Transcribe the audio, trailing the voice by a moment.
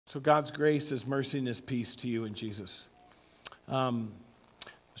So God's grace, His mercy, and His peace to you in Jesus.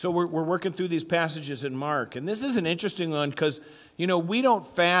 So we're working through these passages in Mark. And this is an interesting one because, we don't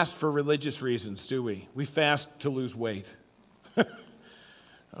fast for religious reasons, do we? We fast to lose weight.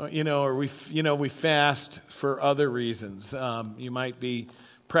 Or we fast for other reasons. You might be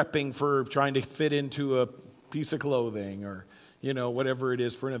prepping for trying to fit into a piece of clothing or, whatever it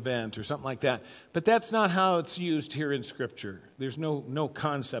is for an event or something like that. But that's not how it's used here in Scripture. There's no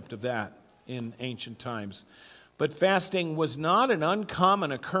concept of that in ancient times. But fasting was not an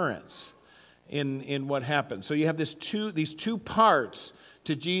uncommon occurrence in what happened. So you have these two parts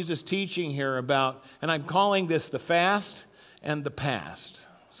to Jesus' teaching here about, and I'm calling this the fast and the past.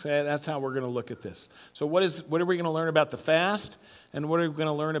 So that's how we're going to look at this. So what are we going to learn about the fast? And what are we going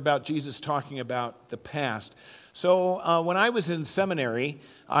to learn about Jesus talking about the past? So when I was in seminary,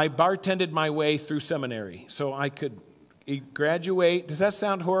 I bartended my way through seminary. So I could graduate. Does that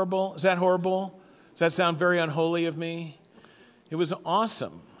sound horrible? Is that horrible? Does that sound very unholy of me? It was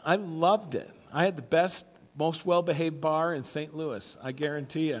awesome. I loved it. I had the best, most well-behaved bar in St. Louis, I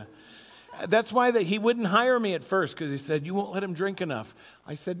guarantee you. That's why he wouldn't hire me at first, because he said, you won't let him drink enough.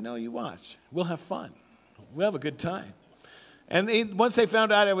 I said, no, you watch. We'll have fun. We'll have a good time. And once they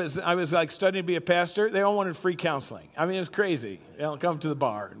found out I was like studying to be a pastor, they all wanted free counseling. I mean, it was crazy. They'll come to the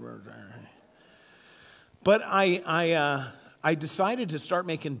bar. But I decided to start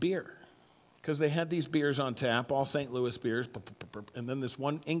making beer, because they had these beers on tap, all St. Louis beers, and then this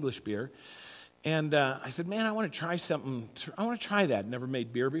one English beer. And I said, man, I want to try something. I want to try that. Never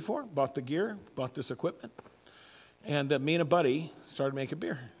made beer before. Bought the gear, bought this equipment. And me and a buddy started making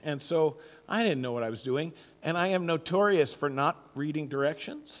beer. And so I didn't know what I was doing. And I am notorious for not reading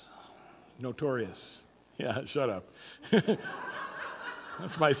directions. Notorious. Yeah, shut up.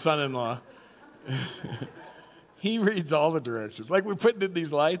 That's my son-in-law. He reads all the directions. Like we're putting in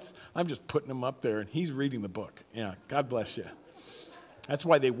these lights, I'm just putting them up there, and he's reading the book. Yeah, God bless you. That's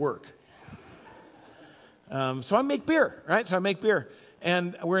why they work. So I make beer, right? So I make beer.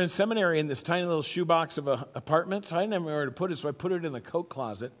 And we're in seminary in this tiny little shoebox of an apartment, so I didn't know where to put it, so I put it in the coat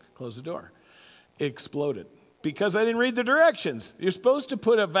closet, closed the door. It exploded because I didn't read the directions. You're supposed to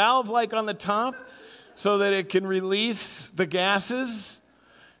put a valve like on the top so that it can release the gases.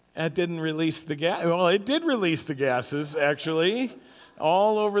 It didn't release the gas. Well, it did release the gases, actually,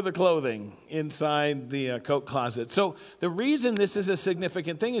 all over the clothing inside the coat closet. So the reason this is a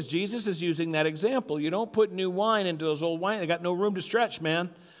significant thing is Jesus is using that example. You don't put new wine into those old wine. They got no room to stretch, man.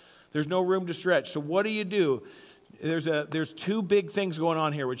 There's no room to stretch. So what do? There's two big things going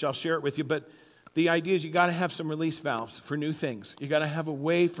on here, which I'll share it with you. But the idea is you got to have some release valves for new things. You got to have a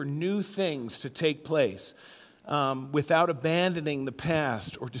way for new things to take place without abandoning the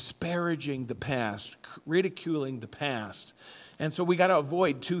past or disparaging the past, ridiculing the past. And so we got to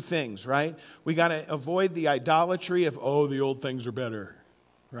avoid two things, right? We got to avoid the idolatry of, oh, the old things are better,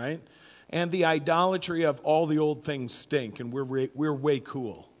 right? And the idolatry of all the old things stink and we're way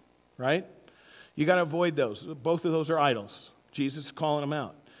cool, right? You got to avoid those. Both of those are idols. Jesus is calling them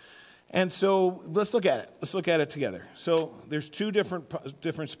out. And so let's look at it. Let's look at it together. So there's two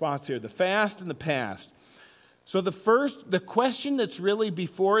different spots here, the fast and the past. So the question that's really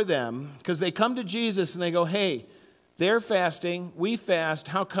before them, because they come to Jesus and they go, hey, they're fasting, we fast,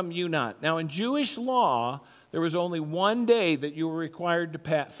 how come you not? Now in Jewish law, there was only one day that you were required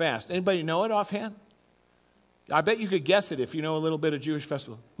to fast. Anybody know it offhand? I bet you could guess it if you know a little bit of Jewish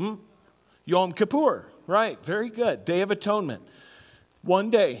festival. Yom Kippur, right, very good, Day of Atonement.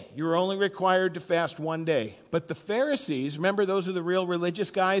 One day, you were only required to fast one day. But the Pharisees, remember those are the real religious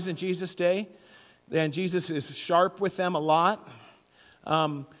guys in Jesus' day? And Jesus is sharp with them a lot.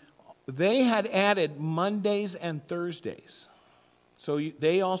 They had added Mondays and Thursdays. So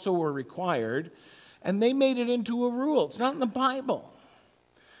they also were required, and they made it into a rule. It's not in the Bible.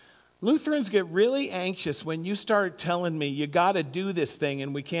 Lutherans get really anxious when you start telling me you got to do this thing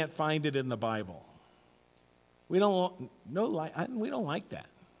and we can't find it in the Bible. We don't like that.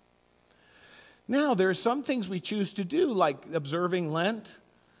 Now, there are some things we choose to do, like observing Lent.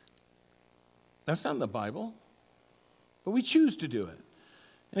 That's not in the Bible, but we choose to do it.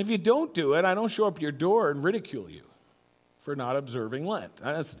 And if you don't do it, I don't show up at your door and ridicule you for not observing Lent.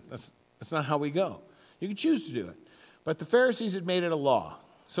 That's not how we go. You can choose to do it. But the Pharisees had made it a law.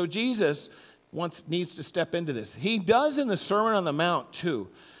 So Jesus needs to step into this. He does in the Sermon on the Mount too.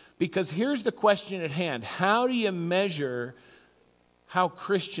 Because here's the question at hand. How do you measure how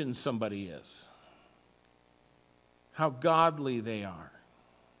Christian somebody is? How godly they are?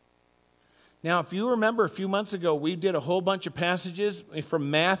 Now, if you remember a few months ago, we did a whole bunch of passages from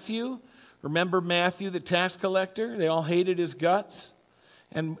Matthew. Remember Matthew, the tax collector? They all hated his guts.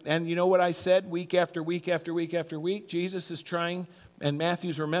 And you know what I said week after week after week after week? Jesus is trying, and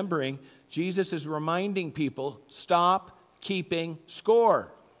Matthew's remembering, Jesus is reminding people, stop keeping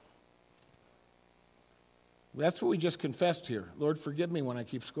score. That's what we just confessed here. Lord, forgive me when I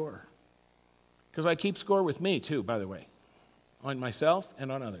keep score. Because I keep score with me too, by the way, on myself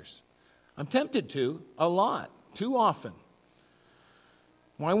and on others. I'm tempted to, a lot, too often.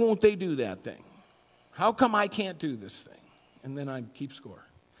 Why won't they do that thing? How come I can't do this thing? And then I keep score.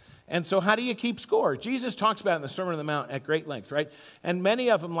 And so how do you keep score? Jesus talks about it in the Sermon on the Mount at great length, right? And many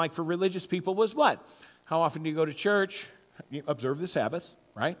of them, like for religious people, was what? How often do you go to church? You observe the Sabbath,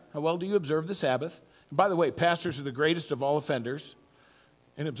 right? How well do you observe the Sabbath? And by the way, pastors are the greatest of all offenders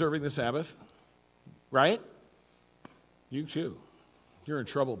in observing the Sabbath, right? You too. You're in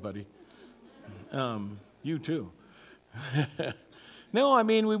trouble, buddy. You too. No, I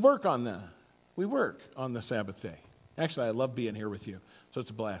mean, we work on the Sabbath day. Actually, I love being here with you, so it's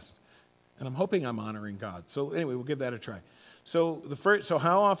a blast. And I'm hoping I'm honoring God. So anyway, we'll give that a try. So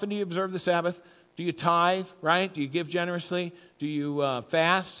how often do you observe the Sabbath? Do you tithe, right? Do you give generously? Do you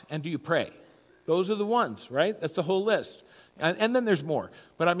fast? And do you pray? Those are the ones, right? That's the whole list. And then there's more.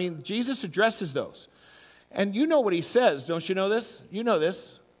 But I mean, Jesus addresses those. And you know what he says, don't you know this? You know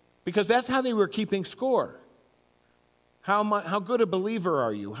this. Because that's how they were keeping score. How good a believer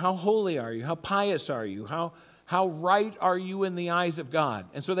are you? How holy are you? How pious are you? How right are you in the eyes of God?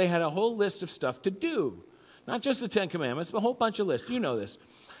 And so they had a whole list of stuff to do. Not just the Ten Commandments, but a whole bunch of lists. You know this.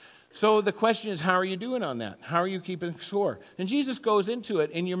 So the question is, how are you doing on that? How are you keeping score? And Jesus goes into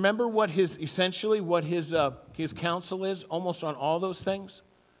it, and you remember what his counsel is almost on all those things?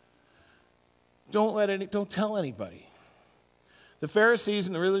 Don't tell anybody. The Pharisees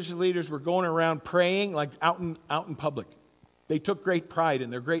and the religious leaders were going around praying like out in public. They took great pride in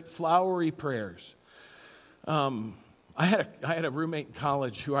their great flowery prayers. I had a roommate in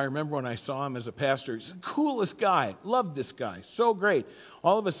college who I remember when I saw him as a pastor. He's the coolest guy. Loved this guy. So great.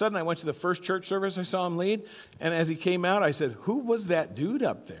 All of a sudden, I went to the first church service I saw him lead. And as he came out, I said, who was that dude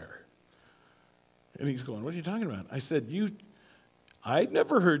up there? And he's going, what are you talking about? I said, I'd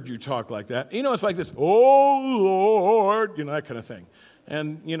never heard you talk like that. You know, it's like this, oh, Lord, that kind of thing.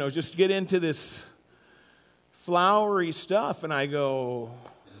 And, just get into this flowery stuff. And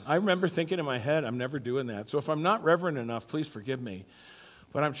I remember thinking in my head, I'm never doing that. So if I'm not reverent enough, please forgive me.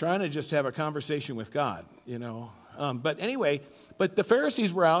 But I'm trying to just have a conversation with God, But anyway, the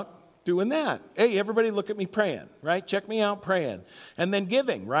Pharisees were out doing that. Hey, everybody look at me praying, right? Check me out praying. And then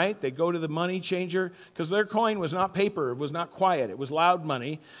giving, right? They go to the money changer because their coin was not paper. It was not quiet. It was loud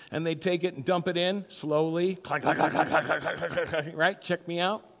money. And they'd take it and dump it in slowly. Clack, clack, clack, clack, clack, clack, clack, clack, right? Check me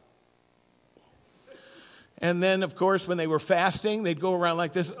out. And then, of course, when they were fasting, they'd go around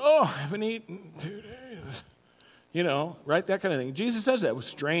like this. Oh, I haven't eaten 2 days. Right? That kind of thing. Jesus says that with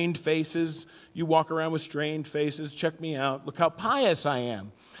strained faces. You walk around with strained faces. Check me out. Look how pious I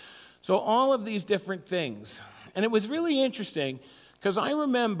am. So all of these different things. And it was really interesting because I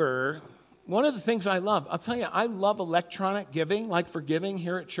remember one of the things I love. I'll tell you, I love electronic giving, like for giving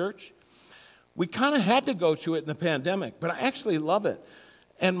here at church. We kind of had to go to it in the pandemic, but I actually love it.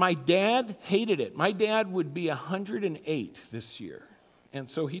 And my dad hated it. My dad would be 108 this year. And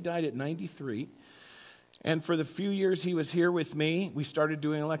so he died at 93. And for the few years he was here with me, we started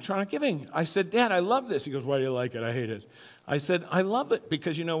doing electronic giving. I said, Dad, I love this. He goes, why do you like it? I hate it. I said, I love it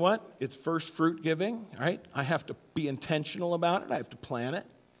because you know what? It's first fruit giving, right? I have to be intentional about it. I have to plan it.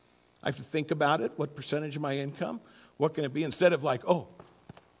 I have to think about it. What percentage of my income? What can it be? Instead of like, oh,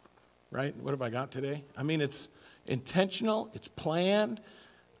 right? What have I got today? I mean, it's intentional. It's planned.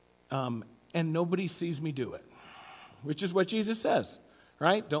 And nobody sees me do it, which is what Jesus says,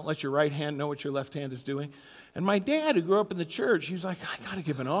 right? Don't let your right hand know what your left hand is doing. And my dad, who grew up in the church, he was like, I got to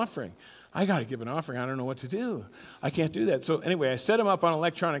give an offering. I don't know what to do. I can't do that. So anyway, I set him up on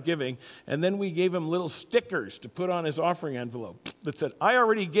electronic giving, and then we gave him little stickers to put on his offering envelope that said, I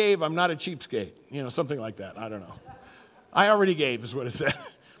already gave, I'm not a cheapskate. Something like that. I don't know. I already gave is what it said.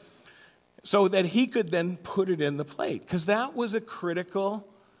 So that he could then put it in the plate, because that was a critical.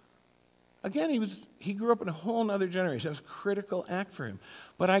 Again, he grew up in a whole other generation. That was a critical act for him.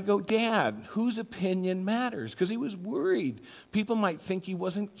 But I go, Dad, whose opinion matters? Because he was worried. People might think he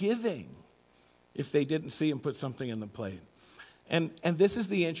wasn't giving if they didn't see him put something in the plate. And this is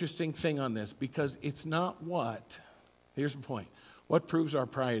the interesting thing on this, because it's not what. Here's the point. What proves our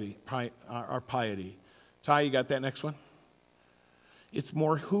piety? Ty, you got that next one? It's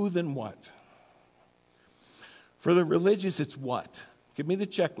more who than what. For the religious, it's what. Give me the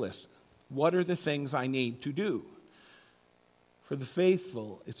checklist. What are the things I need to do? For the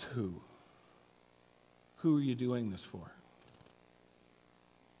faithful, it's who. Who are you doing this for?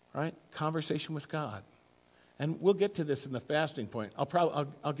 right? Conversation with God. And we'll get to this in the fasting point.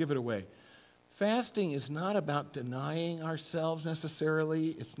 I'll give it away. Fasting is not about denying ourselves necessarily.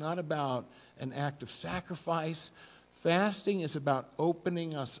 It's not about an act of sacrifice. Fasting is about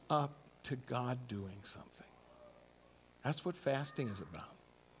opening us up to God doing something. That's what fasting is about.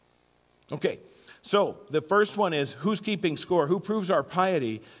 Okay, so the first one is who's keeping score? Who proves our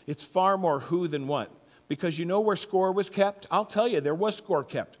piety? It's far more who than what. Because you know where score was kept? I'll tell you, there was score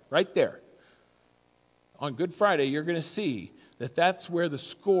kept right there. On Good Friday, you're going to see that that's where the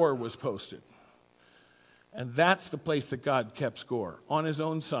score was posted. And that's the place that God kept score, on his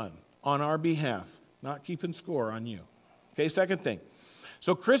own Son, on our behalf, not keeping score on you. Okay, second thing.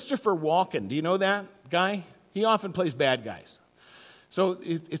 So Christopher Walken, do you know that guy? He often plays bad guys. So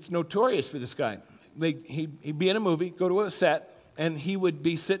it's notorious for this guy. He'd be in a movie, go to a set, and he would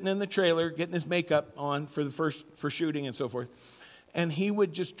be sitting in the trailer, getting his makeup on for shooting and so forth. And he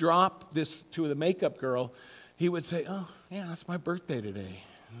would just drop this to the makeup girl. He would say, oh, yeah, it's my birthday today.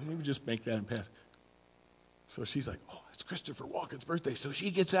 And he would just make that in pass. So she's like, oh, it's Christopher Walken's birthday. So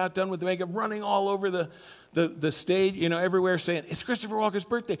she gets out, done with the makeup, running all over the stage, everywhere saying, it's Christopher Walken's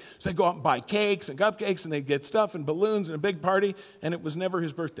birthday. So they go out and buy cakes and cupcakes, and they get stuff and balloons and a big party, and it was never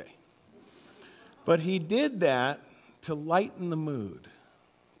his birthday. But he did that to lighten the mood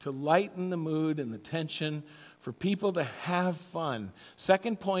and the tension for people to have fun.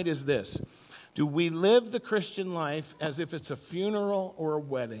 Second point is this. Do we live the Christian life as if it's a funeral or a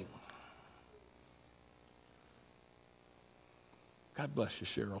wedding? God bless you,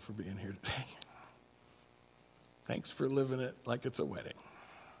 Cheryl, for being here today. Thanks for living it like it's a wedding.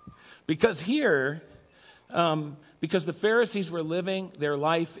 Because here, because the Pharisees were living their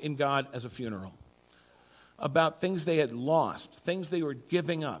life in God as a funeral, about things they had lost, things they were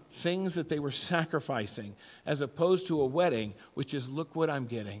giving up, things that they were sacrificing, as opposed to a wedding, which is, look what I'm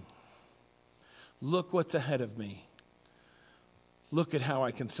getting. Look what's ahead of me. Look at how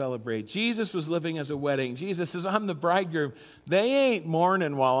I can celebrate. Jesus was living as a wedding. Jesus says, I'm the bridegroom. They ain't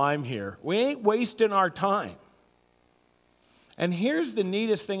mourning while I'm here. We ain't wasting our time. And here's the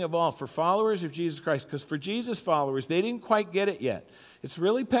neatest thing of all for followers of Jesus Christ, because for Jesus followers, they didn't quite get it yet. It's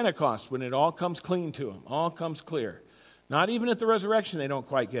really Pentecost when it all comes clean to them, all comes clear. Not even at the resurrection they don't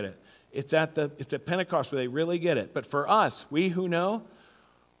quite get it. It's at Pentecost where they really get it. But for us, we who know,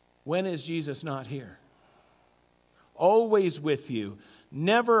 when is Jesus not here? Always with you,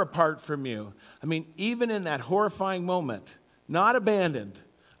 never apart from you. I mean, even in that horrifying moment, not abandoned.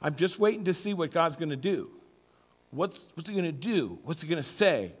 I'm just waiting to see what God's going to do. What's he going to do? What's he going to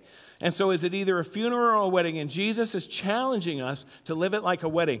say? And so is it either a funeral or a wedding? And Jesus is challenging us to live it like a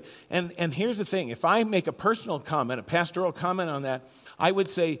wedding. And here's the thing. If I make a personal comment, a pastoral comment on that, I would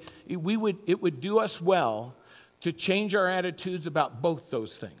say it would do us well to change our attitudes about both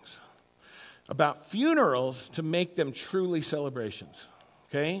those things. About funerals to make them truly celebrations,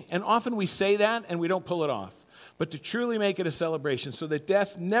 okay? And often we say that and we don't pull it off. But to truly make it a celebration so that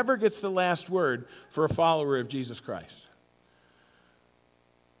death never gets the last word for a follower of Jesus Christ.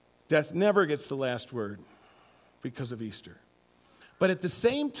 Death never gets the last word because of Easter. But at the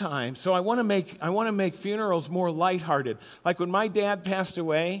same time, so I want to make funerals more lighthearted. Like when my dad passed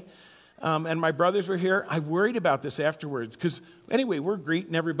away, and my brothers were here, I worried about this afterwards. Because anyway, we're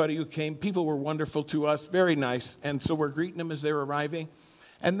greeting everybody who came. People were wonderful to us, very nice. And so we're greeting them as they were arriving.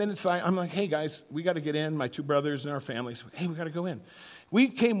 And then I'm like, hey guys, we got to get in. My two brothers and our families, hey, we got to go in. We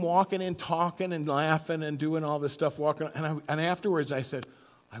came walking in, talking and laughing and doing all this stuff, walking. And afterwards I said,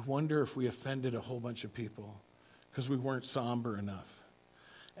 I wonder if we offended a whole bunch of people because we weren't somber enough.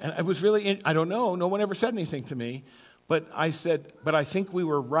 And it was really, I don't know. No one ever said anything to me. But I said, but I think we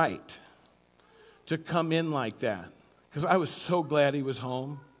were right to come in like that, because I was so glad he was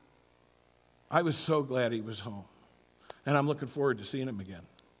home. I was so glad he was home. And I'm looking forward to seeing him again.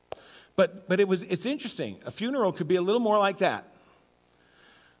 But it's interesting. A funeral could be a little more like that.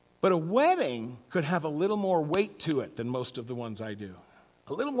 But a wedding could have a little more weight to it than most of the ones I do.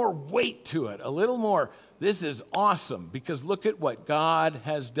 A little more weight to it. A little more, this is awesome, because look at what God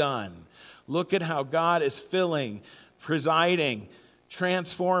has done. Look at how God is filling, presiding,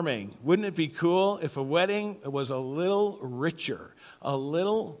 transforming. Wouldn't it be cool if a wedding was a little richer, a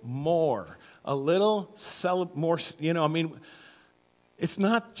little more, a little more, it's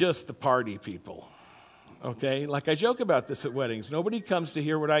not just the party people, okay? Like I joke about this at weddings. Nobody comes to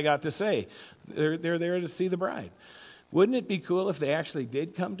hear what I got to say. They're there to see the bride. Wouldn't it be cool if they actually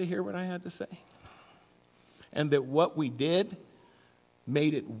did come to hear what I had to say? And that what we did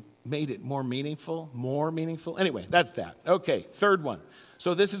made it more meaningful. Anyway, that's that. Okay, third one.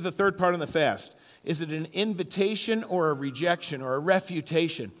 So this is the third part on the fast. Is it an invitation or a rejection or a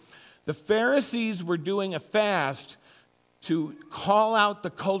refutation? The Pharisees were doing a fast to call out the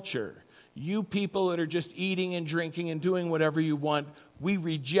culture. You people that are just eating and drinking and doing whatever you want, we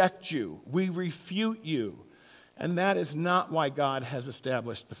reject you. We refute you. And that is not why God has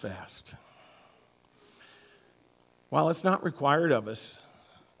established the fast. While it's not required of us,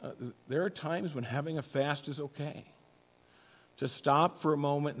 there are times when having a fast is okay. To stop for a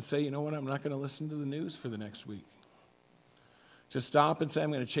moment and say, you know what, I'm not going to listen to the news for the next week. To stop and say,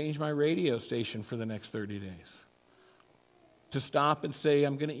 I'm going to change my radio station for the next 30 days. To stop and say,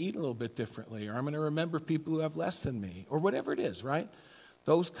 I'm going to eat a little bit differently, or I'm going to remember people who have less than me, or whatever it is, right?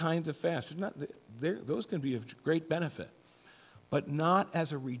 Those kinds of fasts, those can be of great benefit, but not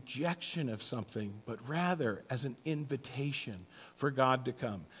as a rejection of something, but rather as an invitation for God to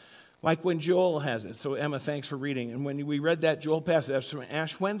come. Like when Joel has it. So Emma, thanks for reading. And when we read that Joel passage, that's from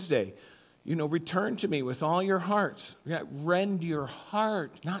Ash Wednesday. Return to me with all your hearts. Rend your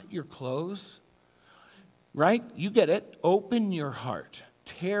heart, not your clothes. Right? You get it. Open your heart.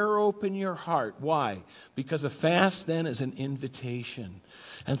 Tear open your heart. Why? Because a fast then is an invitation.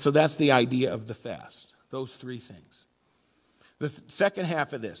 And so that's the idea of the fast. Those three things. The second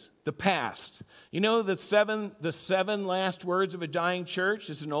half of this, the past. The seven last words of a dying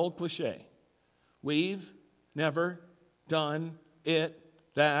church is an old cliche. We've never done it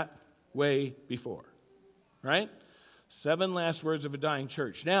that way before. Right? 7 last words of a dying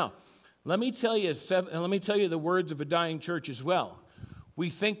church. Now, let me tell you the words of a dying church as well. We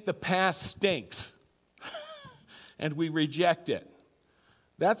think the past stinks, and we reject it.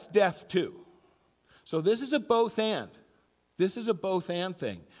 That's death too. So this is a both and. This is a both and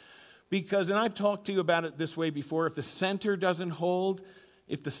thing. Because, and I've talked to you about it this way before, if the center doesn't hold,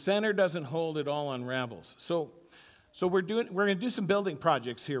 it all unravels. So we're going to do some building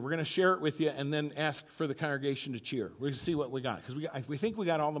projects here. We're going to share it with you and then ask for the congregation to cheer. We're going to see what we got. Because we think we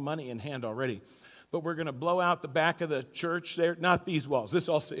got all the money in hand already. But we're going to blow out the back of the church there. Not these walls.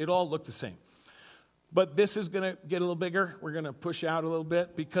 It all looked the same. But this is going to get a little bigger. We're going to push out a little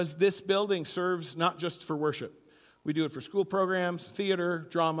bit because this building serves not just for worship. We do it for school programs, theater,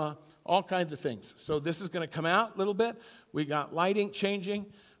 drama, all kinds of things. So this is going to come out a little bit. We got lighting changing.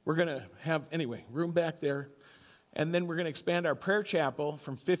 We're going to have, room back there. And then we're going to expand our prayer chapel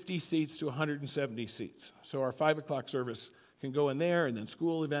from 50 seats to 170 seats. So our 5 o'clock service can go in there, and then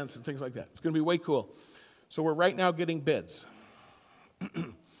school events and things like that. It's going to be way cool. So we're right now getting bids.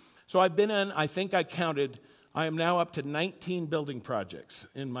 So I've been in, I think I counted, I am now up to 19 building projects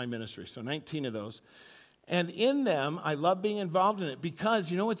in my ministry. So 19 of those. And in them, I love being involved in it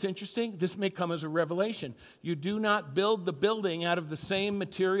because, what's interesting? This may come as a revelation. You do not build the building out of the same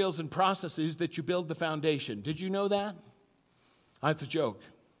materials and processes that you build the foundation. Did you know that? That's a joke.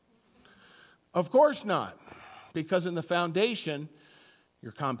 Of course not. Because in the foundation,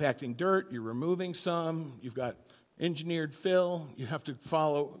 you're compacting dirt, you're removing some, you've got engineered fill, you have to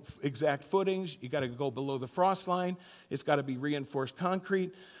follow exact footings, you got to go below the frost line, it's got to be reinforced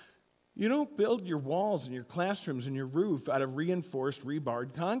concrete. You don't build your walls and your classrooms and your roof out of reinforced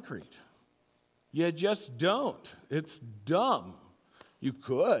rebarred concrete. You just don't. It's dumb. You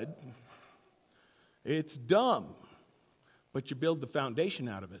could. It's dumb. But you build the foundation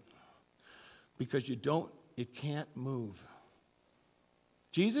out of it because it can't move.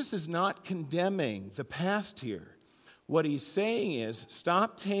 Jesus is not condemning the past here. What he's saying is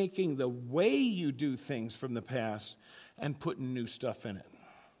stop taking the way you do things from the past and putting new stuff in it.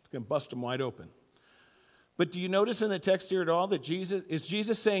 It's going to bust them wide open. But do you notice in the text here at all that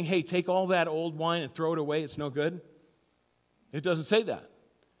Jesus saying, hey, take all that old wine and throw it away, it's no good? It doesn't say that.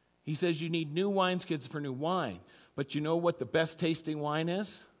 He says you need new wineskins for new wine. But you know what the best tasting wine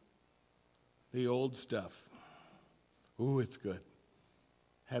is? The old stuff. Ooh, it's good.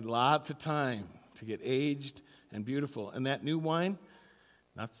 Had lots of time to get aged and beautiful. And that new wine,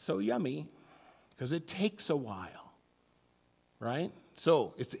 not so yummy because it takes a while, right?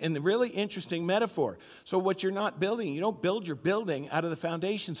 So it's a really interesting metaphor. So what you're not building, you don't build your building out of the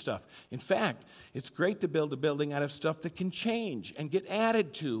foundation stuff. In fact, it's great to build a building out of stuff that can change and get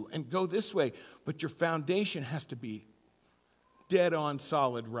added to and go this way. But your foundation has to be dead on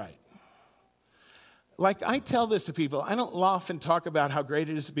solid right. Like I tell this to people, I don't often talk about how great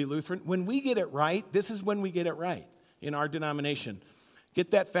it is to be Lutheran. When we get it right, this is when we get it right in our denomination.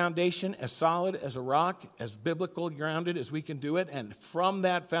 Get that foundation as solid as a rock, as biblical grounded as we can do it, and from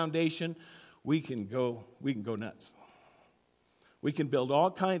that foundation, we can go nuts. We can build all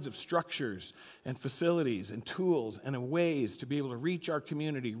kinds of structures and facilities and tools and ways to be able to reach our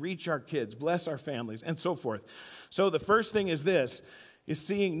community, reach our kids, bless our families, and so forth. So the first thing is this. is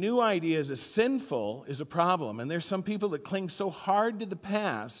seeing new ideas as sinful is a problem. And there's some people that cling so hard to the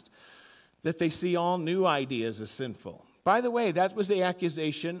past that they see all new ideas as sinful. By the way, that was the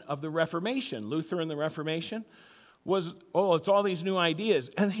accusation of the Reformation. Luther and the Reformation was, it's all these new ideas.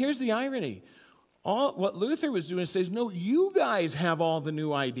 And here's the irony. What Luther was doing is saying, no, you guys have all the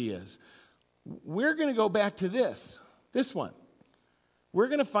new ideas. We're going to go back to this one. We're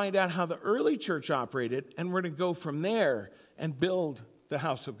going to find out how the early church operated, and we're going to go from there and build the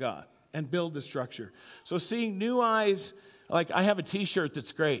house of God and build the structure. So seeing new eyes, like I have a t-shirt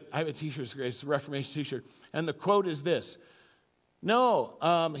that's great. I have a t-shirt that's great. It's a Reformation t-shirt. And the quote is this.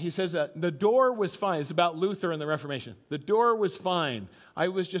 No, he says that the door was fine. It's about Luther and the Reformation. The door was fine. I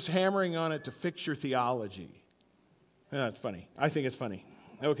was just hammering on it to fix your theology. Yeah, that's funny. I think it's funny.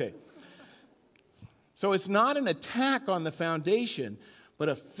 Okay. So it's not an attack on the foundation, but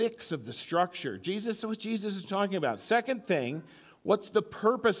a fix of the structure. That's what Jesus is talking about. Second thing, what's the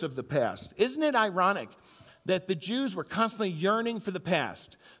purpose of the past? Isn't it ironic that the Jews were constantly yearning for the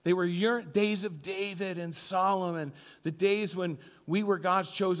past? They were days of David and Solomon, the days when we were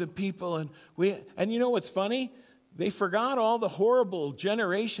God's chosen people. And you know what's funny? They forgot all the horrible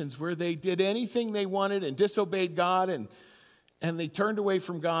generations where they did anything they wanted and disobeyed God, and they turned away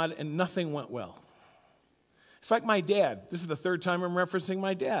from God and nothing went well. It's like my dad. This is the third time I'm referencing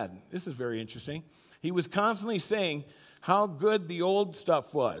my dad. This is very interesting. He was constantly saying how good the old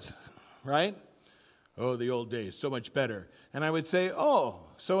stuff was, right? Oh, the old days, so much better. And I would say,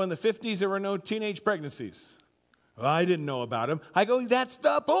 so in the 50s there were no teenage pregnancies. Well, I didn't know about them. I go, that's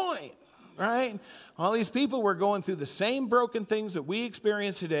the point, right? All these people were going through the same broken things that we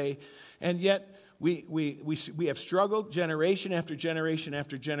experience today, and yet we have struggled generation after generation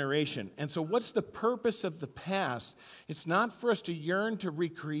after generation. And so what's the purpose of the past? It's not for us to yearn to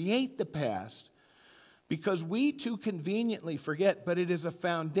recreate the past, because we too conveniently forget, but it is a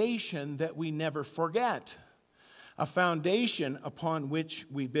foundation that we never forget, a foundation upon which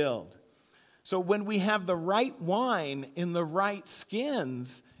we build. So when we have the right wine in the right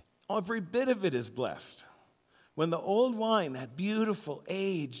skins, every bit of it is blessed. When the old wine, that beautiful,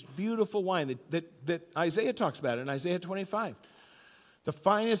 aged, beautiful wine that Isaiah talks about in Isaiah 25, the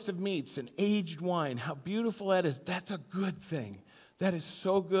finest of meats and aged wine, how beautiful that is, that's a good thing. That is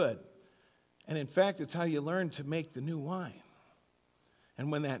so good. And in fact, it's how you learn to make the new wine.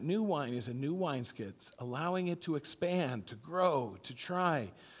 And when that new wine is a new wineskin, allowing it to expand, to grow, to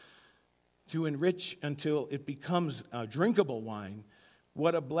try, to enrich until it becomes a drinkable wine,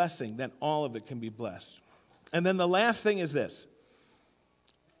 what a blessing. Then all of it can be blessed. And then the last thing is this.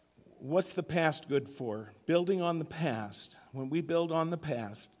 What's the past good for? Building on the past. When we build on the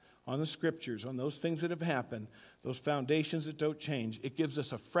past, on the scriptures, on those things that have happened, those foundations that don't change, it gives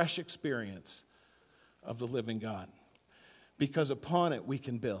us a fresh experience of the living God. Because upon it we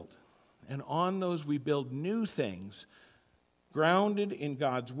can build. And on those we build new things, grounded in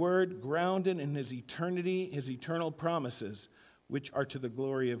God's word, grounded in his eternity, his eternal promises, which are to the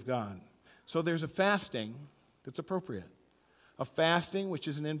glory of God. So there's a fasting that's appropriate. A fasting which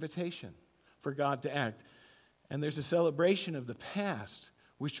is an invitation for God to act. And there's a celebration of the past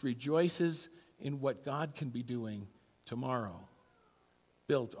which rejoices in what God can be doing tomorrow,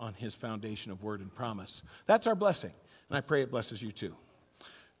 built on his foundation of word and promise. That's our blessing, and I pray it blesses you too.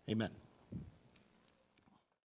 Amen.